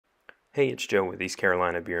Hey, it's Joe with East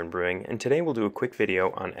Carolina Beer and Brewing, and today we'll do a quick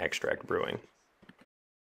video on extract brewing.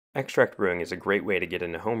 Extract brewing is a great way to get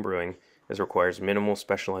into home brewing, as it requires minimal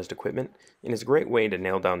specialized equipment, and is a great way to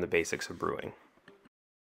nail down the basics of brewing.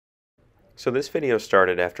 So this video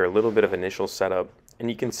started after a little bit of initial setup, and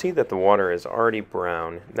you can see that the water is already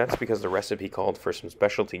brown. That's because the recipe called for some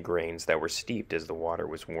specialty grains that were steeped as the water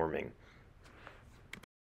was warming.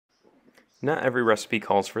 Not every recipe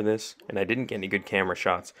calls for this, and I didn't get any good camera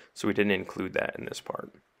shots, so we didn't include that in this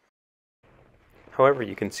part. However,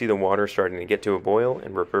 you can see the water starting to get to a boil,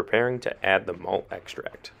 and we're preparing to add the malt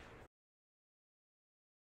extract.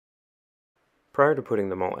 Prior to putting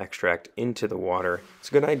the malt extract into the water, it's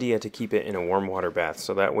a good idea to keep it in a warm water bath,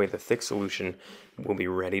 so that way the thick solution will be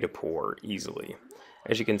ready to pour easily.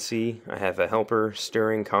 As you can see, I have a helper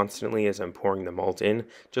stirring constantly as I'm pouring the malt in,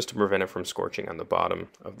 just to prevent it from scorching on the bottom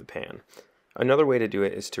of the pan. Another way to do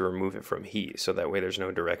it is to remove it from heat, so that way there's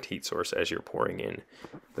no direct heat source as you're pouring in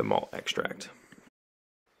the malt extract.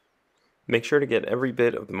 Make sure to get every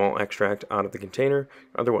bit of the malt extract out of the container,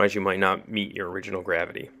 otherwise you might not meet your original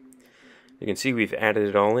gravity. You can see we've added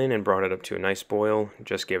it all in and brought it up to a nice boil,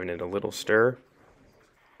 just giving it a little stir.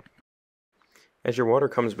 As your water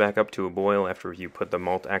comes back up to a boil after you put the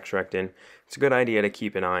malt extract in, it's a good idea to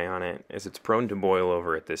keep an eye on it, as it's prone to boil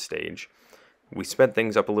over at this stage. We sped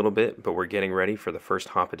things up a little bit, but we're getting ready for the first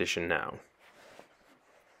hop addition now.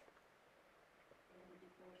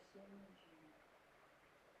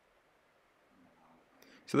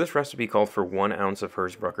 So this recipe called for 1 ounce of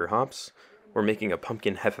Hersbrucker hops. We're making a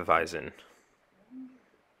pumpkin Hefeweizen.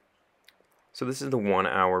 So this is the 1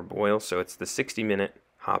 hour boil, so it's the 60-minute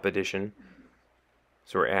hop addition.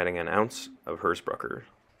 So we're adding an ounce of Hersbrucker.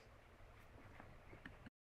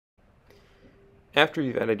 After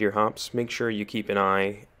you've added your hops, make sure you keep an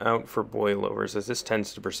eye out for boilovers, as this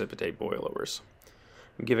tends to precipitate boilovers.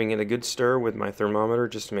 I'm giving it a good stir with my thermometer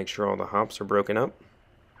just to make sure all the hops are broken up,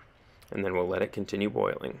 and then we'll let it continue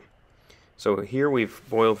boiling. So here we've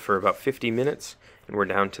boiled for about 50 minutes, and we're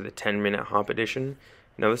down to the 10-minute hop addition.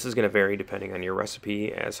 Now this is going to vary depending on your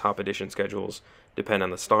recipe, as hop addition schedules depend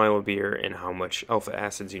on the style of beer and how much alpha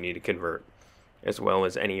acids you need to convert, as well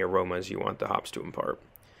as any aromas you want the hops to impart.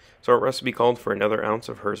 So our recipe called for another ounce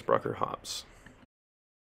of Hersbrucker hops.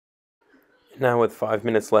 Now with 5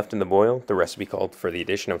 minutes left in the boil, the recipe called for the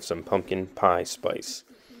addition of some pumpkin pie spice.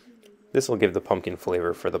 This will give the pumpkin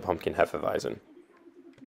flavor for the pumpkin Hefeweizen.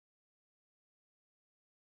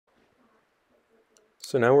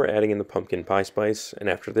 So now we're adding in the pumpkin pie spice, and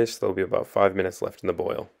after this there'll be about 5 minutes left in the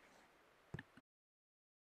boil.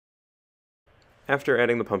 After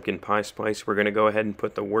adding the pumpkin pie spice, we're going to go ahead and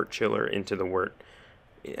put the wort chiller into the wort.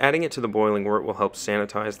 Adding it to the boiling wort will help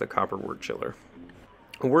sanitize the copper wort chiller.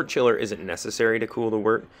 A wort chiller isn't necessary to cool the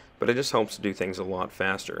wort, but it just helps do things a lot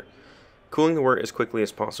faster. Cooling the wort as quickly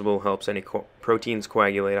as possible helps any proteins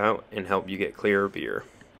coagulate out and help you get clearer beer.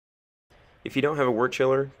 If you don't have a wort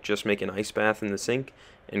chiller, just make an ice bath in the sink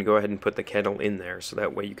and go ahead and put the kettle in there, so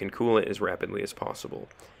that way you can cool it as rapidly as possible.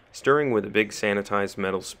 Stirring with a big sanitized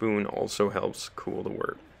metal spoon also helps cool the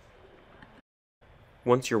wort.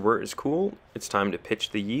 Once your wort is cool, it's time to pitch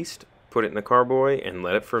the yeast, put it in the carboy, and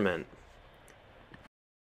let it ferment.